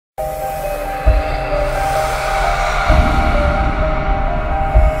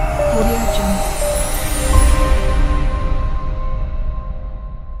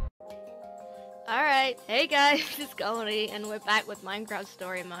is Goldy, and we're back with Minecraft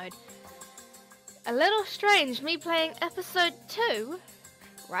Story Mode. A little strange, me playing episode 2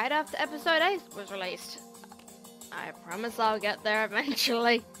 right after episode 8 was released. I promise I'll get there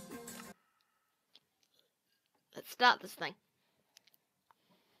eventually. Let's start this thing.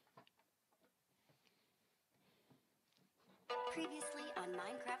 Previously on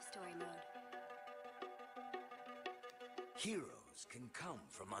Minecraft Story Mode. Heroes can come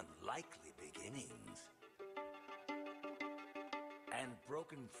from unlikely beginnings. And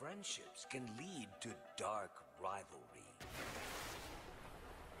broken friendships can lead to dark rivalry.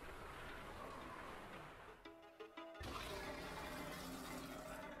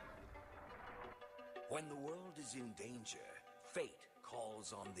 When the world is in danger, fate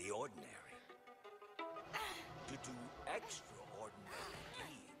calls on the ordinary to do extraordinary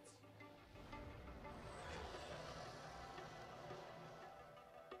deeds.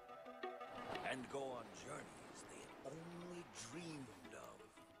 And go on journeys they had only dreamed of.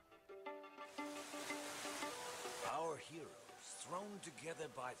 Our heroes, thrown together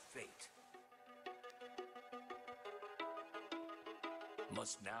by fate,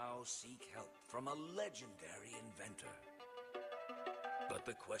 must now seek help from a legendary inventor. But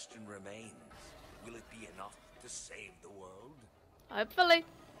the question remains, will it be enough to save the world? Hopefully.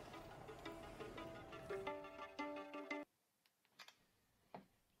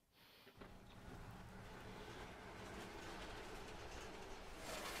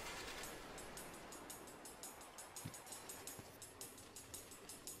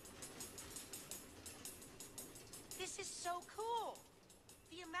 This is so cool!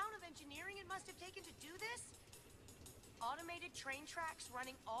 The amount of engineering it must have taken to do this? Automated train tracks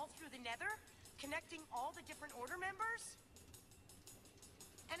running all through the Nether, connecting all the different order members?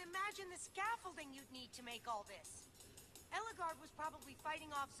 And imagine the scaffolding you'd need to make all this. Ellegard was probably fighting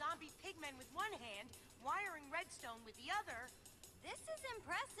off zombie pigmen with one hand, wiring redstone with the other. This is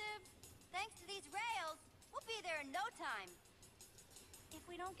impressive. Thanks to these rails, we'll be there in no time. If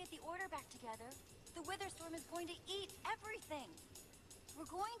we don't get the order back together, the Witherstorm is going to eat everything.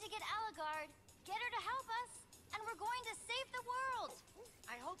 We're going to get Ellegard, get her to help us, and we're going to save the world.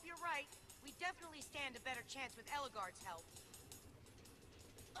 I hope you're right. We definitely stand a better chance with Ellegard's help.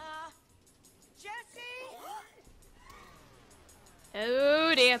 Jesse?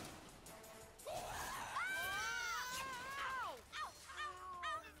 Oh dear. Ow! Ow, ow,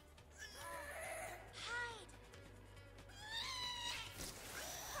 ow. Hide.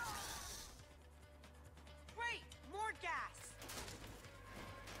 Great! More gas!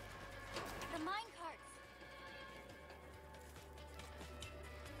 The minecarts.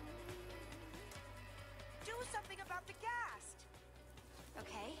 Do something about the gas!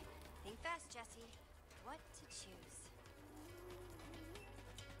 Okay, think fast, Jesse. What to choose?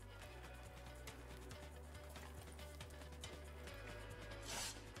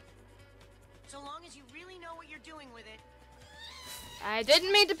 So long as you really know what you're doing with it. I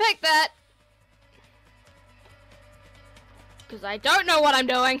didn't mean to pick that. Because I don't know what I'm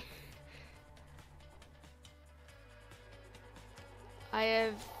doing. I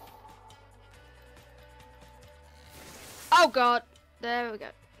have... Oh god. There we go.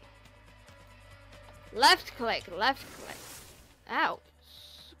 Left click, left click. Ow.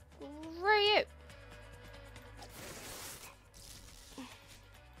 Screw you.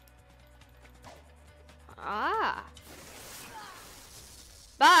 Ah.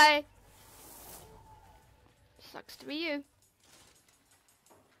 Bye. Sucks to be you.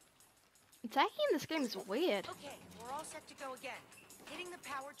 Attacking in this game is weird. Okay, we're all set to go again. Hitting the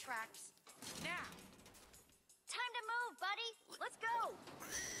power tracks now. Time to move, buddy. Let's go.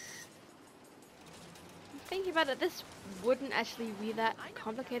 Thinking about it, this wouldn't actually be that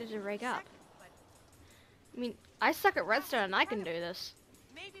complicated to rig up. I mean, I suck at redstone and I can do this.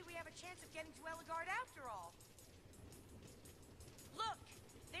 Maybe we have a chance of getting to Ellegard after all. Look,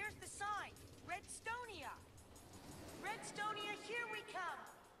 there's the sign. Redstonia. Redstonia, here we come.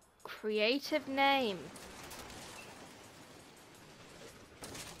 Creative name.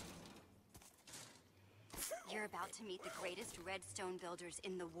 You're about to meet the greatest redstone builders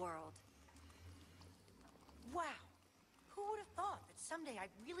in the world. Wow. Who would have thought that someday I'd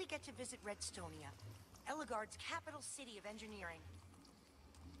really get to visit Redstonia, Ellegard's capital city of engineering?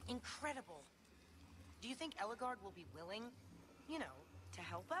 Incredible. Do you think Ellegard will be willing, you know, to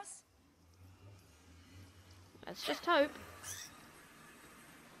help us? Let's just hope.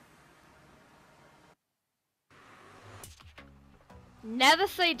 Never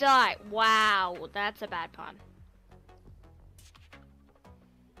say die. Wow, that's a bad pun.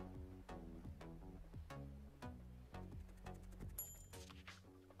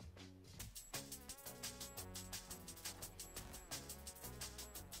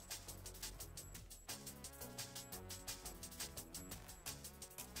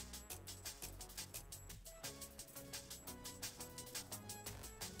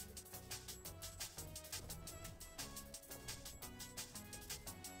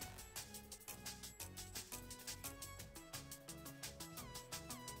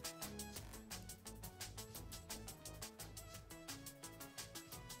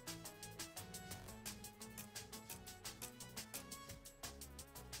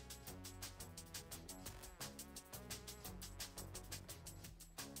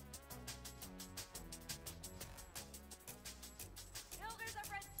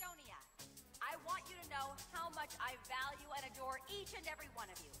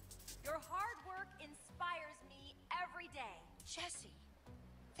 Your hard work inspires me every day. Jessie,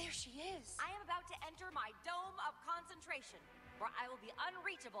 there she is. I am about to enter my dome of concentration, where I will be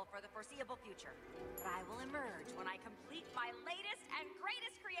unreachable for the foreseeable future. But I will emerge when I complete my latest and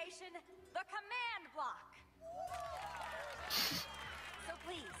greatest creation, the command block. So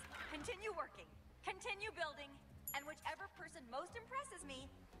please, continue working, continue building, and whichever person most impresses me,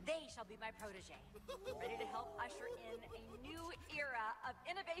 they shall be my protege. Ready to help usher in a new era of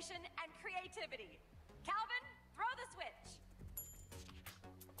innovation and creativity. Calvin, throw the switch.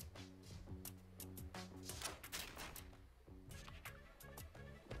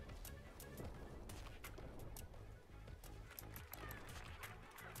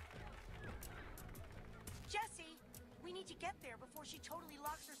 Jessie, we need to get there before she totally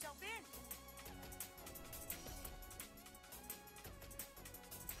locks herself in.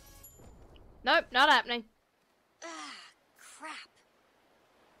 Nope, not happening. Ah, crap.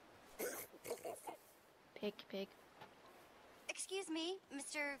 Pig. Excuse me,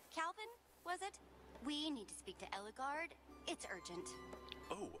 Mr. Calvin, was it? We need to speak to Eligard. It's urgent.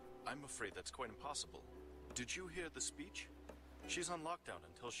 Oh, I'm afraid that's quite impossible. Did you hear the speech? She's on lockdown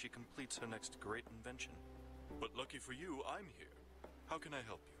until she completes her next great invention. But lucky for you, I'm here. How can I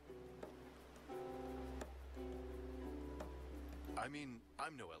help you? I mean,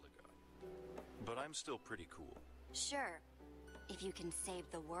 I'm no Eligard, but I'm still pretty cool. Sure, if you can save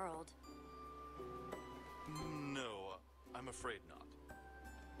the world. No, I'm afraid not.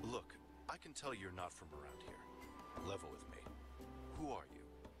 Look, I can tell you're not from around here. Level with me. Who are you?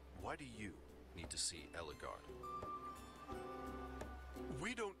 Why do you need to see Eligard?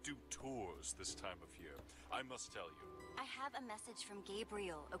 We don't do tours this time of year, I must tell you. I have a message from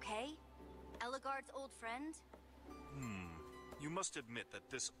Gabriel, okay? Eligard's old friend? You must admit that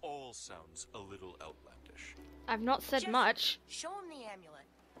this all sounds a little outlandish. I've not said Jessie, much. Show him the amulet.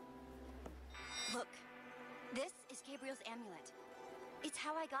 Look, this is Gabriel's amulet. It's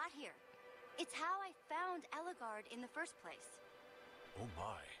how I got here. It's how I found Eligard in the first place. Oh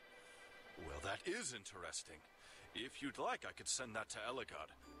my. Well, that is interesting. If you'd like, I could send that to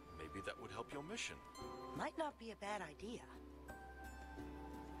Eligard. Maybe that would help your mission. Might not be a bad idea.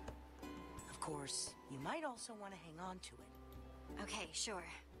 Of course, you might also want to hang on to it. Okay, sure.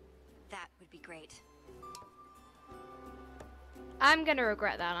 That would be great. I'm gonna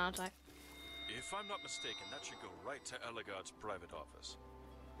regret that, aren't I? If I'm not mistaken, that should go right to Eligard's private office.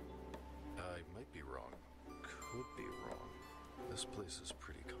 I might be wrong. Could be wrong. This place is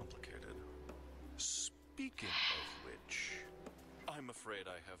pretty complicated. Speaking of which, I'm afraid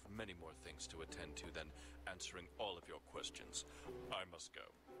I have many more things to attend to than answering all of your questions. I must go.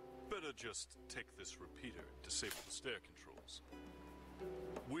 Better just take this repeater and disable the stair controls.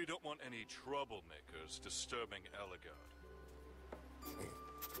 We don't want any troublemakers disturbing Eligard.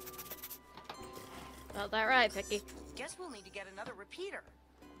 Felt that right, Vicky. Guess we'll need to get another repeater.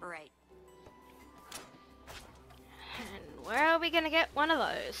 Right. And where are we gonna get one of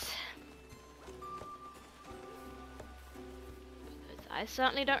those? Because I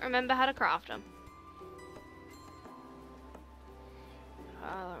certainly don't remember how to craft them.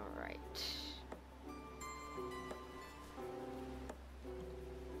 Alright.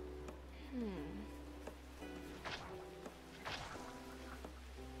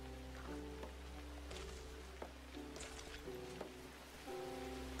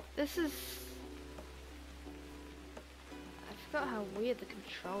 This is... I forgot how weird the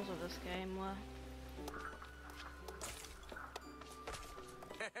controls of this game were.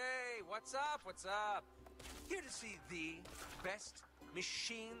 Hey, what's up? What's up? Here to see the best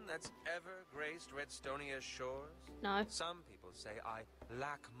machine that's ever graced Redstonia's shores? No. Some people say I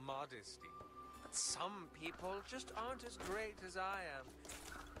lack modesty, but some people just aren't as great as I am.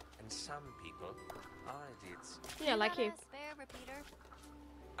 And some people are idiots. Yeah, like you. Got a spare repeater?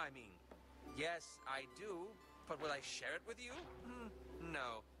 I mean, yes, I do, but will I share it with you?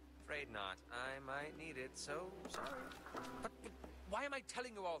 No, afraid not. I might need it, so sorry. But why am I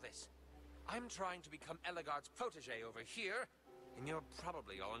telling you all this? I'm trying to become Eligard's protege over here, and you're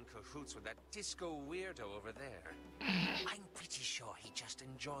probably all in cahoots with that disco weirdo over there. I'm pretty sure he just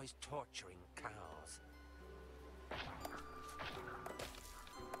enjoys torturing cows.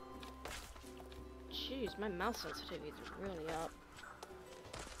 Jeez, my mouse sensitivity is really up.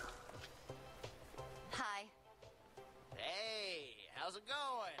 Hi. Hey, how's it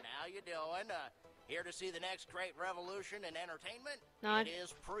going? How you doing? Here to see the next great revolution in entertainment? No. It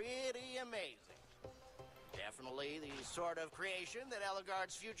is pretty amazing. Definitely the sort of creation that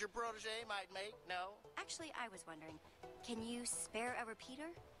Eligard's future protege might make, no? Actually, I was wondering, can you spare a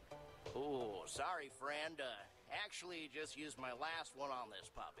repeater? Oh, sorry, friend. Actually, just used my last one on this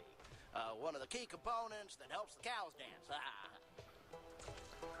puppy. One of the key components that helps the cows dance.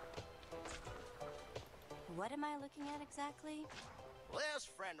 What am I looking at exactly? This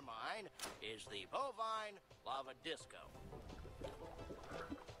friend of mine is the bovine lava disco.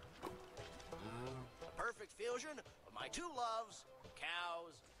 The perfect fusion of my two loves,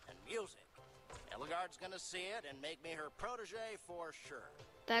 cows and music. Ellegard's gonna see it and make me her protege for sure.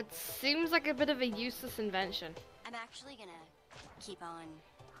 That seems like a bit of a useless invention. I'm actually gonna keep on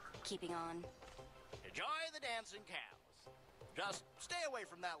keeping on. Enjoy the dancing cows. Just stay away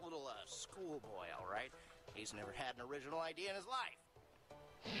from that little schoolboy, all right? He's never had an original idea in his life.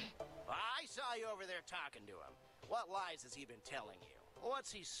 I saw you over there talking to him. What lies has he been telling you?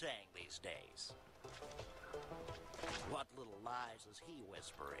 What's he saying these days? What little lies is he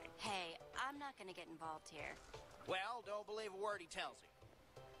whispering? Hey, I'm not gonna get involved here. Well, don't believe a word he tells you.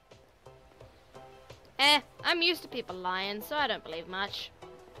 I'm used to people lying, so I don't believe much.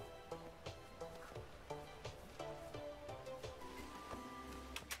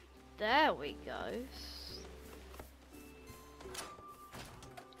 There we go.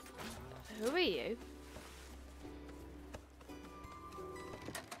 Who are you?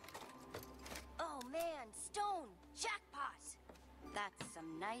 Oh man, stone! Jackpot! That's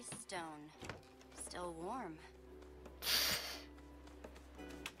some nice stone. Still warm.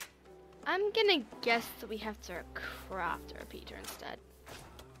 I'm gonna guess that we have to craft a repeater instead.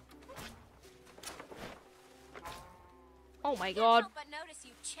 Oh my god. Can't help but notice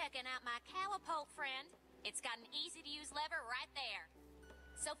you checking out my catapult, friend. It's got an easy-to-use lever right there.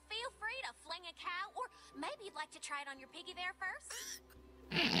 So feel free to fling a cow, or maybe you'd like to try it on your piggy there first.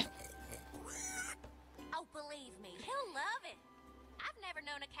 Oh, believe me, he'll love it. I've never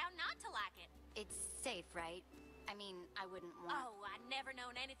known a cow not to like it. It's safe, right? I mean, I wouldn't want... Oh, I've never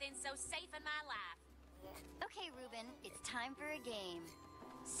known anything so safe in my life. Okay, Ruben, it's time for a game.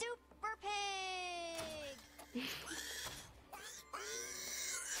 Super Pig!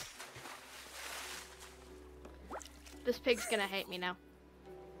 This pig's gonna hate me now.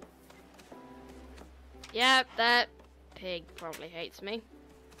 Yep, that pig probably hates me.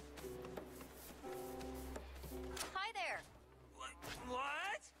 Hi there!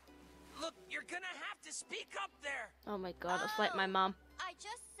 What? Look, you're gonna have to speak up there. Oh my god, it's like my mom. I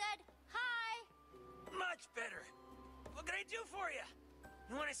just said hi! Much better. What can I do for you?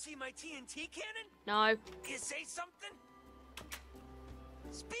 You want to see my TNT cannon? No. You say something?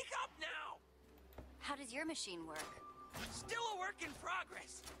 Speak up now! How does your machine work? Still a work in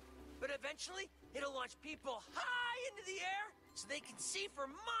progress. But eventually, it'll launch people high into the air so they can see for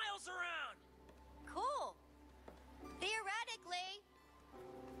miles around. Cool! Theoretically...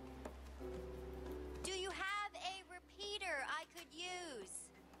 Do you have a repeater I could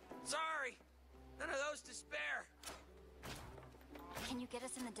use? Sorry, none of those to spare. Can you get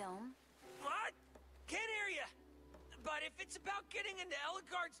us in the dome? What? Can't hear you. But if it's about getting into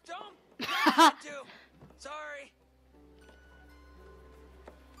Ellegard's dome, I do. Sorry.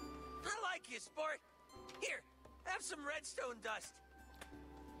 I like you, sport. Here, have some redstone dust.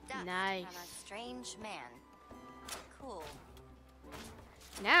 Dust Nice. from a strange man. Cool.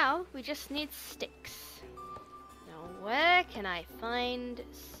 Now we just need sticks. Now where can I find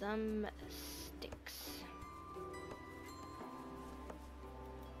some sticks?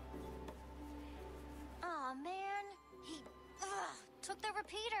 Aw, man. He took the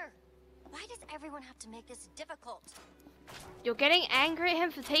repeater. Why does everyone have to make this difficult? You're getting angry at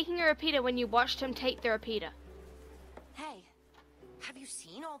him for taking a repeater when you watched him take the repeater. Hey, have you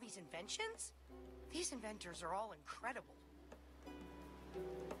seen all these inventions? These inventors are all incredible.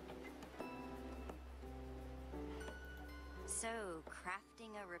 So,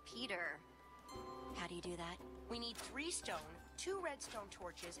 crafting a repeater. How do you do that? We need 3 stone, 2 redstone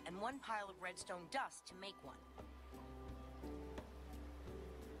torches, and 1 pile of redstone dust to make one.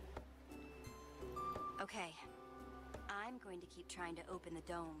 Okay. I'm going to keep trying to open the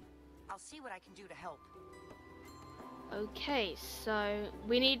dome. I'll see what I can do to help. Okay, so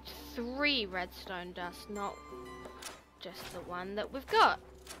we need 3 redstone dust, not just the one that we've got.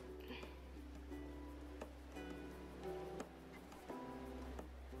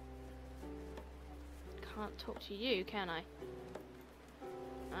 Can't talk to you, can I?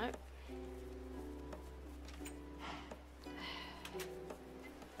 No.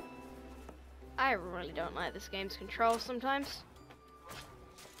 I really don't like this game's controls sometimes.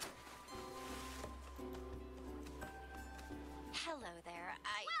 Hello there,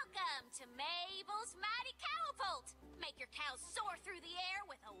 Welcome to Mabel's Mighty Catapult. Make your cows soar through the air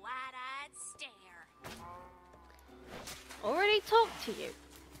with a wide-eyed stare. Already talked to you.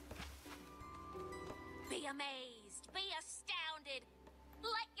 Be amazed, be astounded.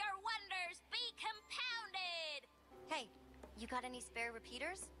 Let your wonders be compounded. Hey, you got any spare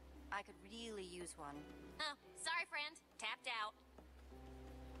repeaters? I could really use one. Oh, sorry, friend. Tapped out.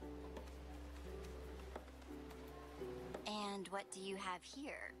 And what do you have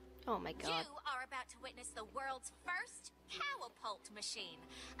here? Oh my god. You are about to witness the world's first cowapult machine.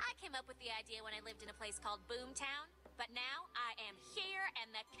 I came up with the idea when I lived in a place called Boomtown, but now I am here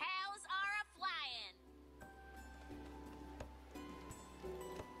and the cows are a-flying.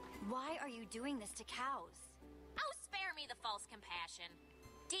 Why are you doing this to cows? Oh, spare me the false compassion.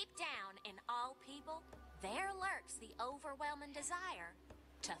 Deep down in all people, there lurks the overwhelming desire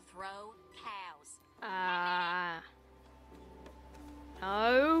to throw cows.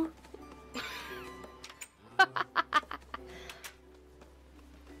 No.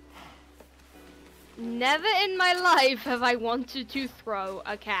 Never in my life have I wanted to throw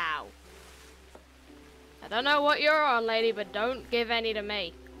a cow. I don't know what you're on, lady, but don't give any to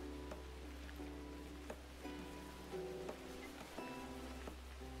me.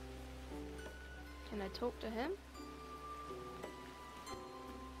 Can I talk to him?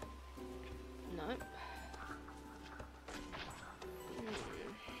 No.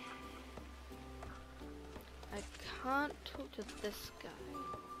 I can't talk to this guy.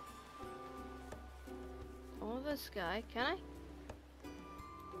 Or this guy, can I?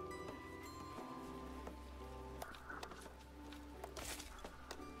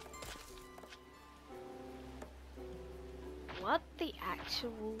 What the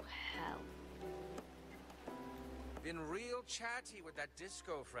actual hell? Been real chatty with that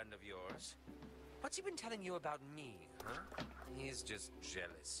disco friend of yours. What's he been telling you about me, huh? He's just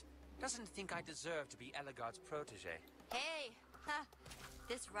jealous. Doesn't think I deserve to be Ellegaard's protege. Hey, ha!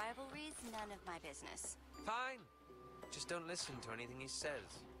 This rivalry's none of my business. Fine. Just don't listen to anything he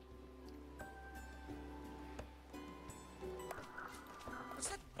says. What's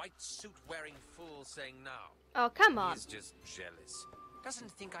that white suit-wearing fool saying now? Oh, come on. He's just jealous.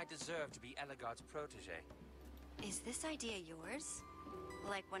 Doesn't think I deserve to be Ellegaard's protege. Is this idea yours?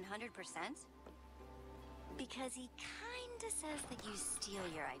 Like 100%? Because he kinda says that you steal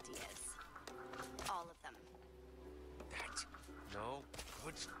your ideas. All of them. That no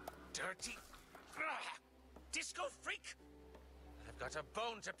good, dirty disco freak! I've got a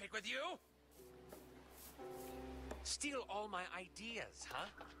bone to pick with you! Steal all my ideas, huh?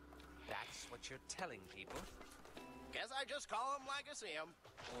 That's what you're telling people? Guess I just call him like I see him.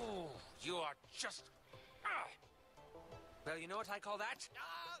 Oh, you are just... Well, you know what I call that?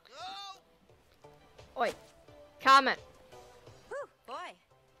 Oi, comment. Whew, boy.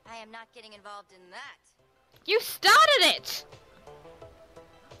 I am not getting involved in that. You started it!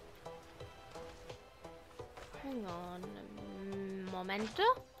 Hang on. Momento?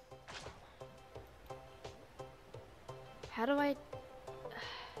 How do I...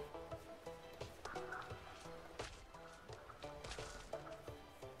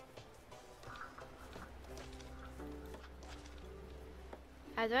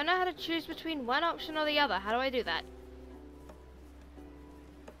 I don't know how to choose between one option or the other. How do I do that?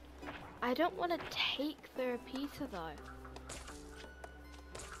 I don't want to take the repeater though.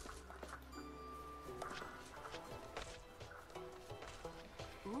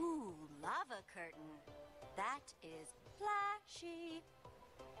 Ooh, lava curtain. That is flashy.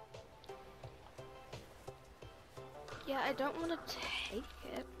 Yeah, I don't want to take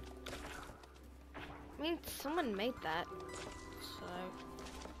it. I mean, someone made that. So...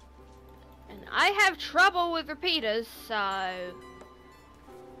 And I have trouble with repeaters, so...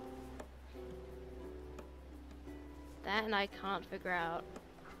 That and I can't figure out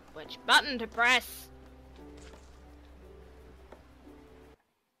which button to press.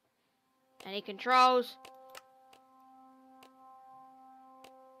 Any controls?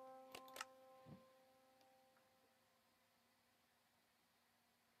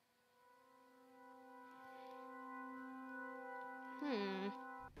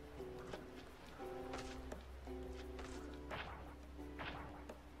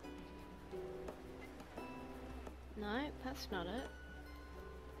 No, that's not it.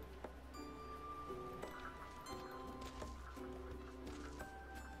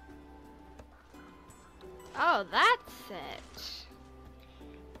 Oh, that's it.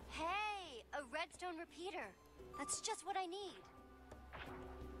 Hey, a redstone repeater. That's just what I need.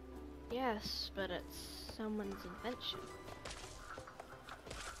 Yes, but it's someone's invention.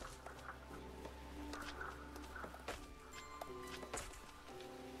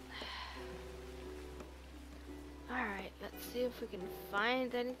 Alright, let's see if we can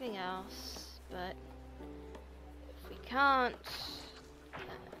find anything else, but if we can't,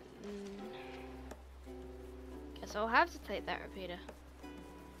 then guess I'll have to take that repeater.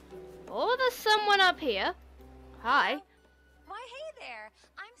 Oh, there's someone up here. Hi. Why, hey there.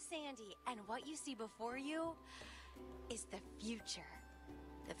 I'm Sandy, and what you see before you is the future.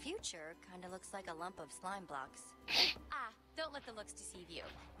 The future kind of looks like a lump of slime blocks. Don't let the looks deceive you.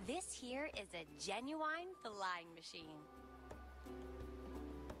 This here is a genuine flying machine.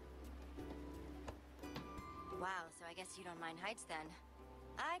 Wow, so I guess you don't mind heights then.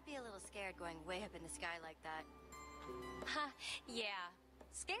 I'd be a little scared going way up in the sky like that. Yeah.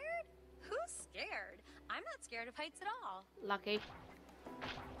 Scared? Who's scared? I'm not scared of heights at all. Lucky.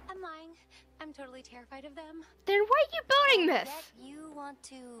 I'm lying. I'm totally terrified of them. Then why are you building this? Bet you want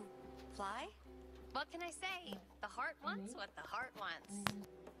to fly? What can I say? The heart wants what the heart wants.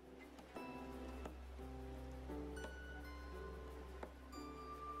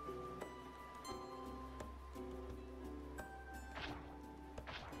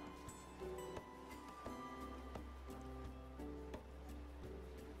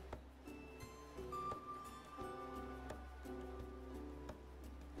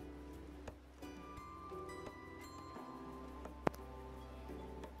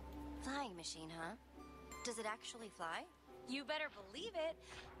 Flying machine, huh? Does it actually fly? You better believe it,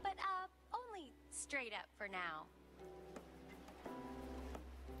 but only straight up for now.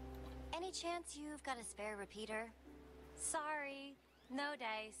 Any chance you've got a spare repeater? Sorry, no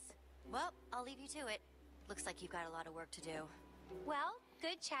dice. Well, I'll leave you to it. Looks like you've got a lot of work to do. Well,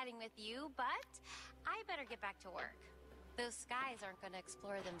 good chatting with you, but I better get back to work. Those skies aren't going to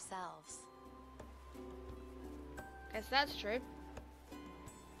explore themselves. Guess that's true.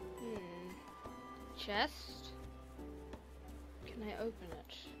 Chest? Can I open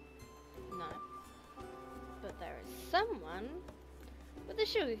it? No. But there is someone with a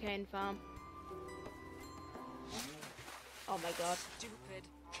sugarcane farm. Oh my god. Stupid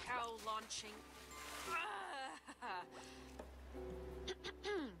cow launching.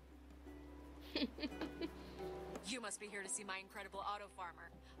 You must be here to see my incredible auto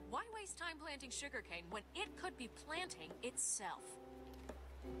farmer. Why waste time planting sugarcane when it could be planting itself?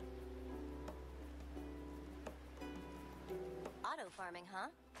 Auto farming, huh?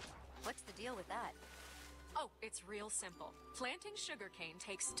 What's the deal with that? Oh, it's real simple. Planting sugarcane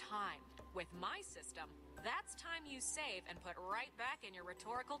takes time. With my system, that's time you save and put right back in your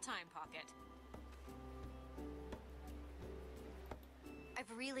rhetorical time pocket. I've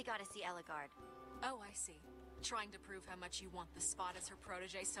really got to see Eligard. Oh, I see. Trying to prove how much you want the spot as her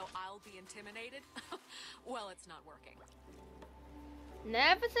protege so I'll be intimidated? Well, it's not working.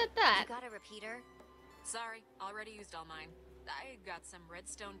 Never said that. You got a repeater? Sorry, already used all mine. I got some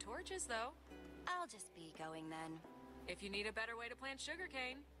redstone torches, though. I'll just be going then. If you need a better way to plant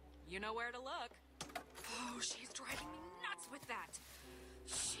sugarcane, you know where to look. Oh, she's driving me nuts with that.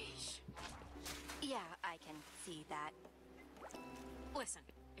 Sheesh. Yeah, I can see that. Listen,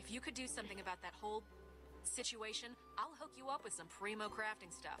 if you could do something about that whole situation, I'll hook you up with some primo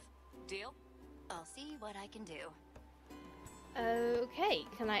crafting stuff. Deal? I'll see what I can do. Okay,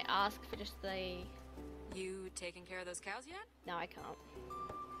 can I ask for just the... You taking care of those cows yet? No, I can't.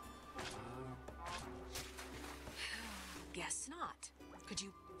 Guess not. Could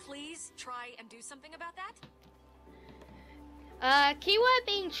you please try and do something about that? Keyword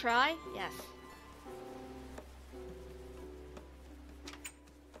being try? Yes.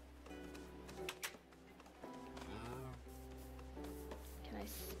 Can I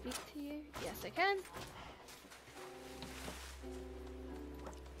speak to you? Yes, I can.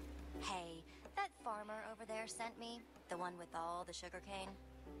 Hey, that farmer over there sent me, the one with all the sugarcane.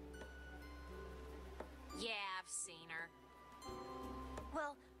 Yeah, I've seen her.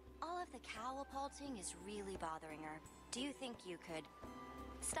 Well, all of the cow apalting is really bothering her. Do you think you could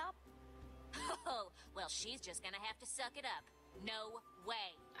stop? Oh, well, she's just gonna have to suck it up. No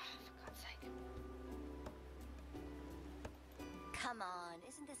way. For God's sake. Come on,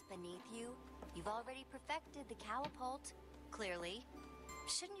 isn't this beneath you? You've already perfected the cow apalt, clearly.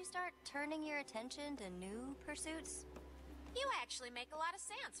 Shouldn't you start turning your attention to new pursuits? You actually make a lot of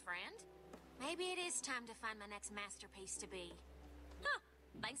sense, friend. Maybe it is time to find my next masterpiece to be. Huh.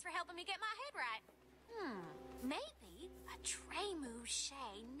 Thanks for helping me get my head right. Maybe a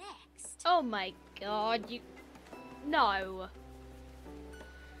trémouché next. Oh my god, you... No.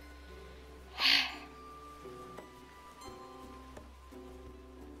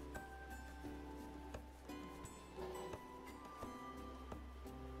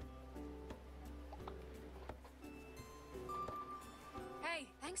 Hey,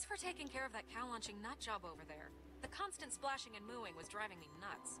 thanks for taking care of that cow launching nut job over there. The constant splashing and mooing was driving me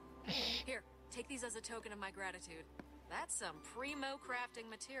nuts. Here, take these as a token of my gratitude. That's some primo crafting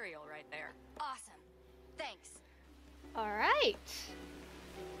material right there. Awesome. Thanks. Alright.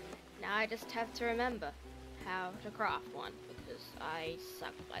 Now I just have to remember how to craft one, because I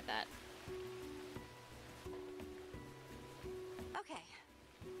suck like that. Okay,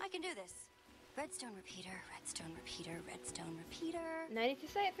 I can do this. Redstone repeater, redstone repeater, redstone repeater. No need to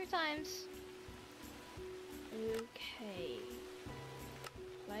say it 3 times. Okay.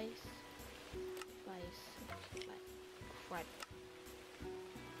 Place. Right. Place.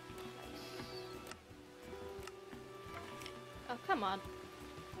 Oh, come on.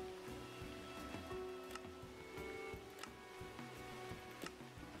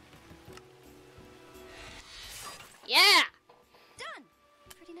 Yeah! Done!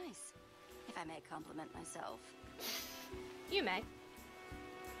 Pretty nice, if I may compliment myself. You may.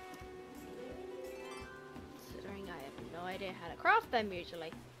 Considering I have no idea how to craft them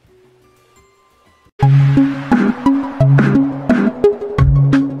usually.